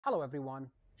Hello everyone.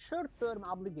 Short-term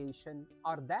obligations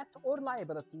are debt or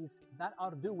liabilities that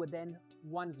are due within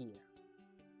 1 year.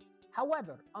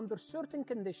 However, under certain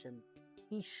conditions,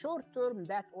 the short-term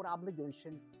debt or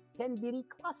obligation can be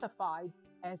reclassified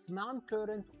as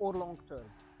non-current or long-term,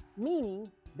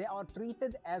 meaning they are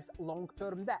treated as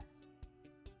long-term debt.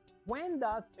 When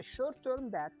does a short-term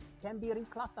debt can be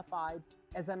reclassified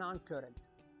as a non-current?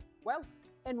 Well,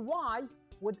 and why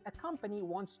would a company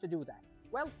wants to do that?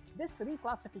 Well, this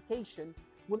reclassification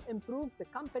will improve the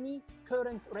company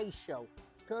current ratio.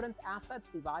 Current assets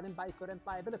divided by current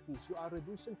liabilities. You are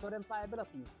reducing current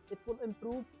liabilities. It will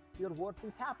improve your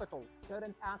working capital.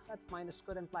 Current assets minus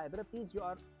current liabilities. You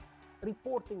are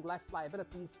reporting less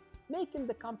liabilities, making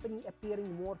the company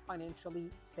appearing more financially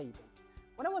stable.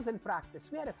 When I was in practice,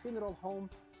 we had a funeral home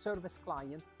service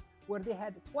client where they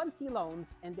had 20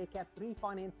 loans and they kept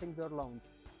refinancing their loans.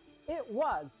 It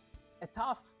was a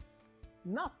tough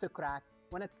nut to crack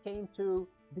when it came to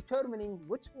determining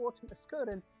which portion is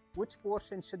current, which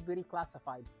portion should be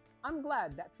reclassified. I'm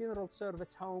glad that funeral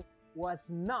service home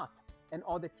was not an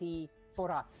oddity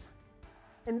for us.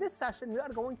 In this session, we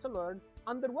are going to learn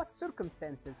under what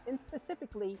circumstances and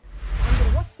specifically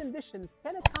under what conditions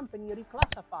can a company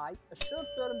reclassify a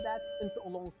short-term debt into a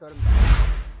long-term debt.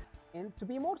 And to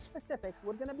be more specific,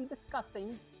 we're going to be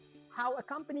discussing how a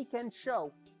company can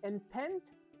show intent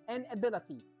and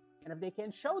ability. And if they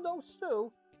can show those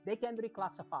two, they can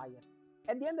reclassify it.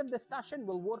 At the end of this session,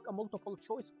 we'll work a multiple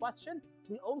choice question.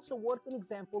 We also work an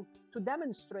example to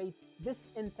demonstrate this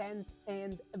intent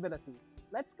and ability.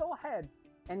 Let's go ahead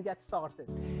and get started.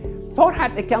 FAR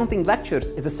Accounting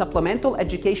Lectures is a supplemental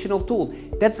educational tool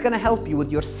that's going to help you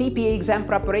with your CPA exam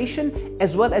preparation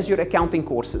as well as your accounting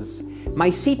courses. My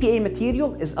CPA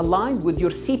material is aligned with your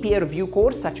CPA review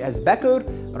course such as Becker,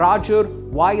 Roger,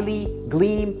 Wiley,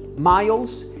 Gleam,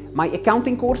 Miles. My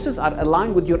accounting courses are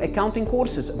aligned with your accounting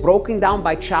courses broken down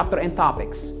by chapter and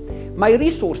topics. My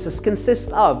resources consist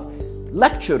of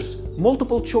lectures,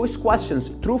 multiple choice questions,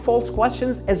 true-false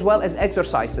questions, as well as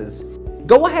exercises.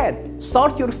 Go ahead,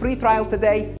 start your free trial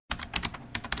today.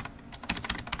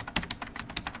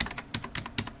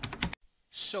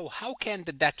 So how can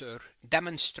the debtor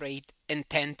demonstrate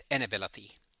intent and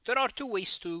ability? There are two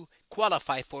ways to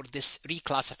qualify for this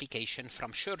reclassification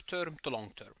from short-term to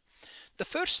long-term. The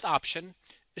first option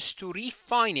is to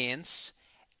refinance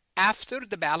after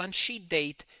the balance sheet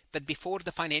date but before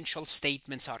the financial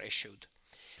statements are issued.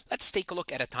 Let's take a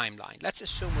look at a timeline. Let's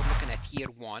assume we're looking at year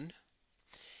one.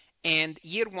 And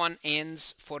year one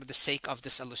ends, for the sake of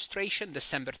this illustration,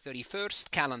 December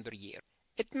 31st calendar year.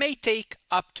 It may take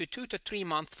up to 2 to 3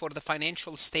 months for the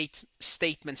financial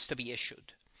statements to be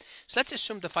issued. So let's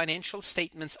assume the financial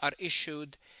statements are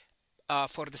issued,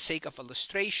 for the sake of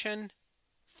illustration,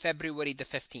 February the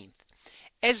 15th.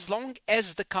 As long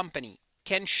as the company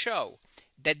can show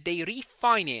that they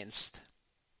refinanced,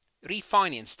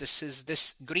 this is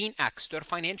this green X, their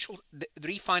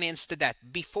refinanced the debt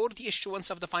before the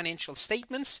issuance of the financial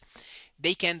statements,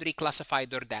 they can reclassify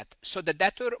their debt. So the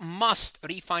debtor must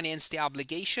refinance the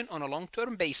obligation on a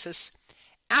long-term basis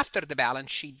after the balance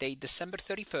sheet date, December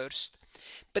 31st,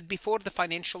 but before the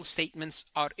financial statements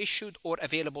are issued or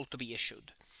available to be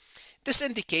issued. This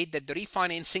indicates that the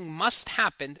refinancing must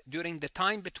happen during the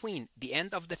time between the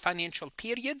end of the financial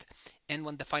period and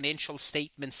when the financial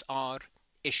statements are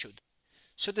issued.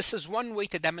 So this is one way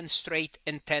to demonstrate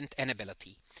intent and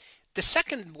ability. The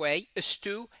second way is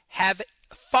to have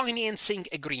a financing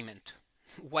agreement.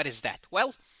 What is that?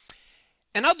 Well,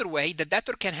 another way, the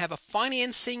debtor can have a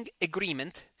financing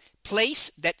agreement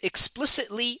placed that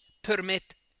explicitly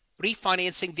permit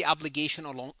refinancing the obligation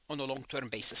on a long-term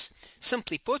basis.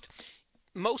 Simply put,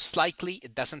 most likely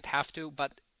it doesn't have to,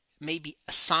 but maybe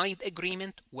a signed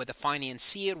agreement with a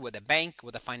financier, with a bank,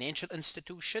 with a financial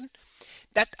institution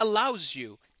that allows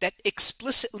you, that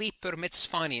explicitly permits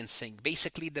financing.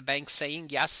 Basically, the bank saying,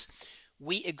 yes,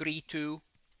 we agree to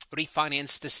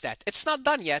refinance this debt. It's not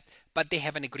done yet, but they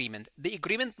have an agreement. The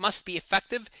agreement must be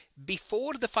effective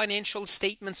before the financial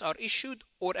statements are issued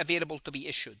or available to be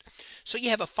issued. So you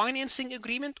have a financing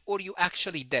agreement or you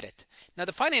actually did it. Now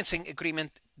the financing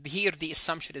agreement, here the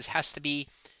assumption is has to be,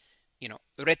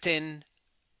 written,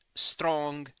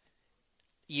 strong,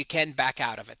 you can't back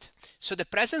out of it. So the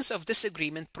presence of this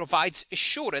agreement provides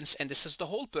assurance, and this is the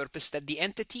whole purpose, that the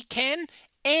entity can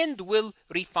and will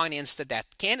refinance the debt.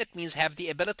 Can, it means have the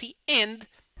ability, and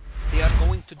they are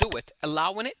going to do it,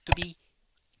 allowing it to be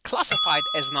classified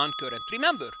as non-current.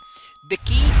 Remember, the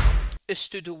key is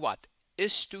to do what?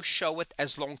 Is to show it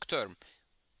as long-term.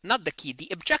 Not the key, the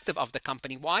objective of the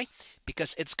company. Why?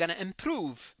 Because it's going to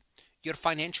improve your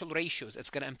financial ratios. It's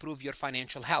going to improve your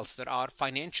financial health. There are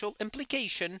financial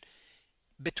implications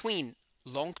between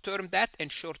long-term debt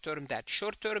and short-term debt.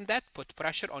 Short-term debt put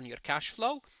pressure on your cash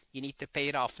flow. You need to pay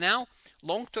it off now.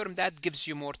 Long-term debt gives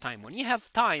you more time. When you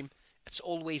have time, it's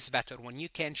always better when you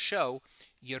can show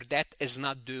your debt is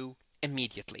not due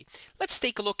immediately. Let's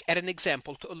take a look at an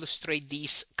example to illustrate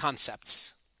these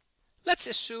concepts. Let's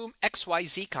assume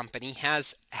XYZ company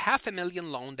has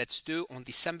 $500,000 loan that's due on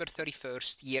December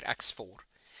 31st, year X4.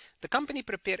 The company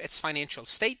prepared its financial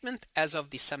statement as of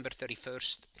December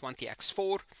 31st,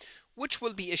 20X4, which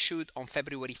will be issued on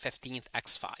February 15th,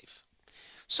 X5.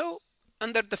 So,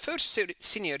 under the first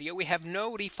scenario, we have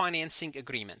no refinancing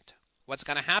agreement. What's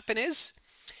going to happen is,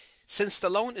 since the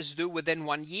loan is due within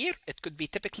 1 year, it could be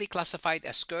typically classified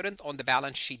as current on the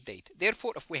balance sheet date.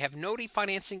 Therefore, if we have no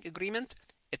refinancing agreement,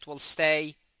 it will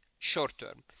stay short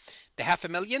term. The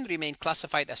 $500,000 remain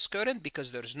classified as current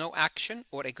because there is no action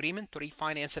or agreement to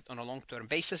refinance it on a long-term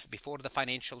basis before the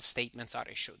financial statements are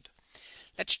issued.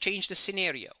 Let's change the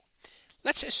scenario.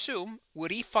 Let's assume we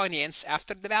refinance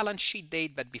after the balance sheet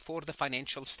date but before the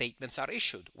financial statements are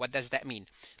issued. What does that mean?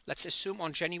 Let's assume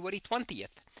on January 20th,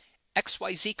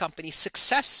 XYZ company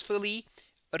successfully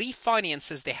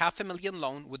refinances the $500,000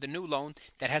 loan with a new loan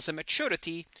that has a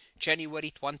maturity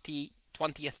January 20th,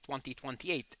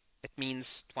 2028. It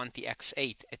means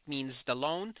 20X8. It means the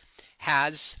loan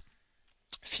has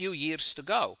few years to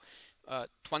go.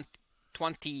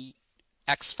 20X5,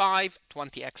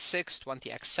 20X6,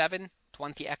 20X7,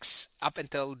 20X up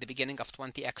until the beginning of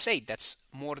 20X8. That's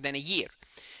more than a year.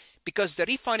 Because the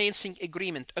refinancing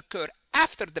agreement occurred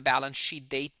after the balance sheet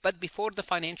date but before the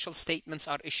financial statements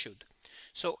are issued.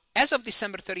 So as of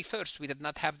December 31st, we did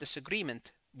not have this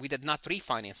agreement. We did not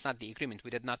refinance, not the agreement, we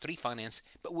did not refinance,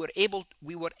 but we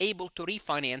were able to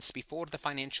refinance before the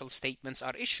financial statements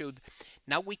are issued.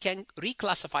 Now we can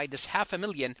reclassify this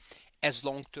 $500,000 as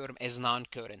long-term, as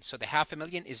non-current. So the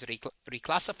 $500,000 is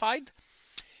reclassified,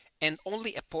 and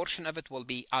only a portion of it will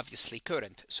be obviously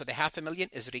current. So the $500,000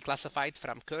 is reclassified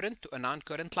from current to a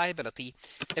non-current liability,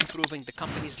 improving the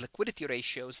company's liquidity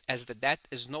ratios as the debt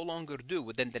is no longer due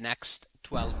within the next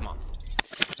 12 months.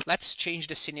 Let's change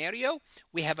the scenario.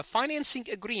 We have a financing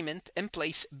agreement in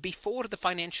place before the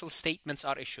financial statements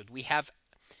are issued. We have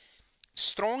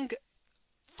strong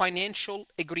financial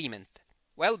agreement.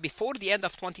 Well, before the end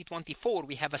of 2024,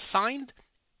 we have assigned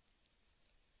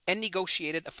and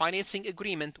negotiated a financing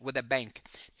agreement with a bank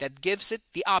that gives it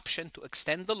the option to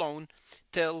extend the loan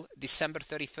till December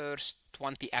 31st,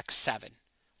 20X7.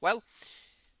 Well,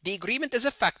 the agreement is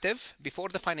effective before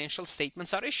the financial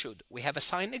statements are issued. We have a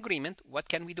signed agreement. What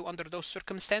can we do under those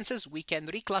circumstances? We can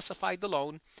reclassify the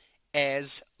loan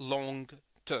as long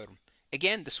term.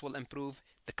 Again, this will improve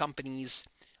the company's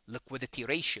liquidity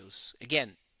ratios.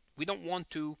 Again, we don't want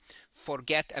to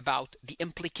forget about the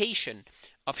implication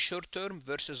of short-term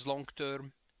versus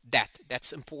long-term debt.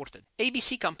 That's important.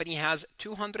 ABC company has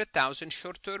 $200,000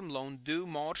 short-term loan due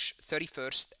March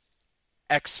 31st,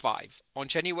 X5. On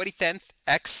January 10th,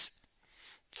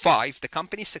 X5, the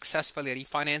company successfully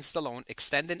refinanced the loan,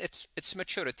 extending its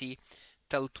maturity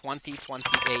till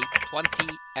 2028,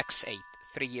 20X8,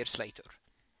 3 years later.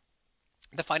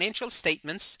 The financial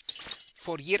statements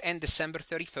for year-end December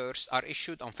 31st are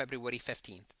issued on February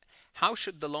 15th. How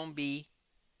should the loan be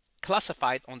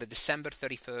classified on the December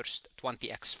 31st,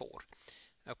 20X4?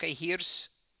 Okay,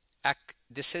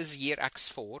 this is year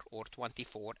X4 or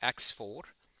 24 X4.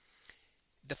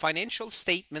 The financial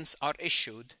statements are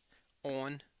issued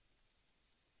on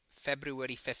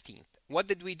February 15th. What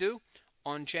did we do?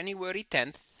 On January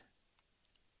 10th,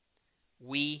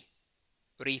 we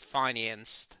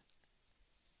refinanced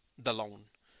the loan.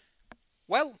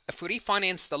 Well, if we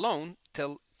refinance the loan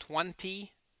till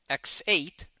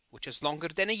 20X8, which is longer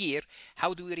than a year,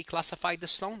 how do we reclassify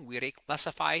this loan? We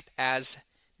reclassify it as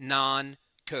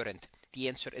non-current. The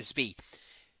answer is B.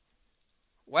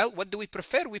 Well, what do we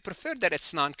prefer? We prefer that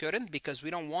it's non-current because we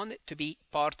don't want it to be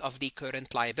part of the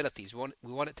current liabilities. We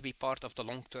want it to be part of the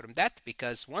long-term debt,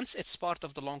 because once it's part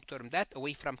of the long-term debt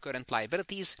away from current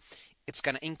liabilities, it's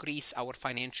going to increase our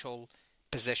financial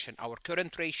position. Our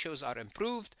current ratios are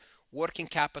improved, working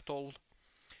capital.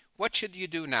 What should you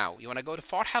do now? You want to go to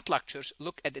Farhat Lectures,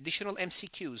 look at additional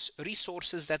MCQs,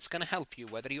 resources that's going to help you,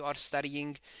 whether you are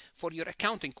studying for your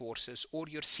accounting courses or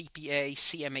your CPA,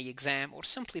 CMA exam, or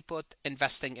simply put,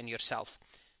 investing in yourself.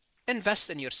 Invest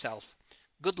in yourself.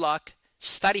 Good luck,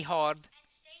 study hard,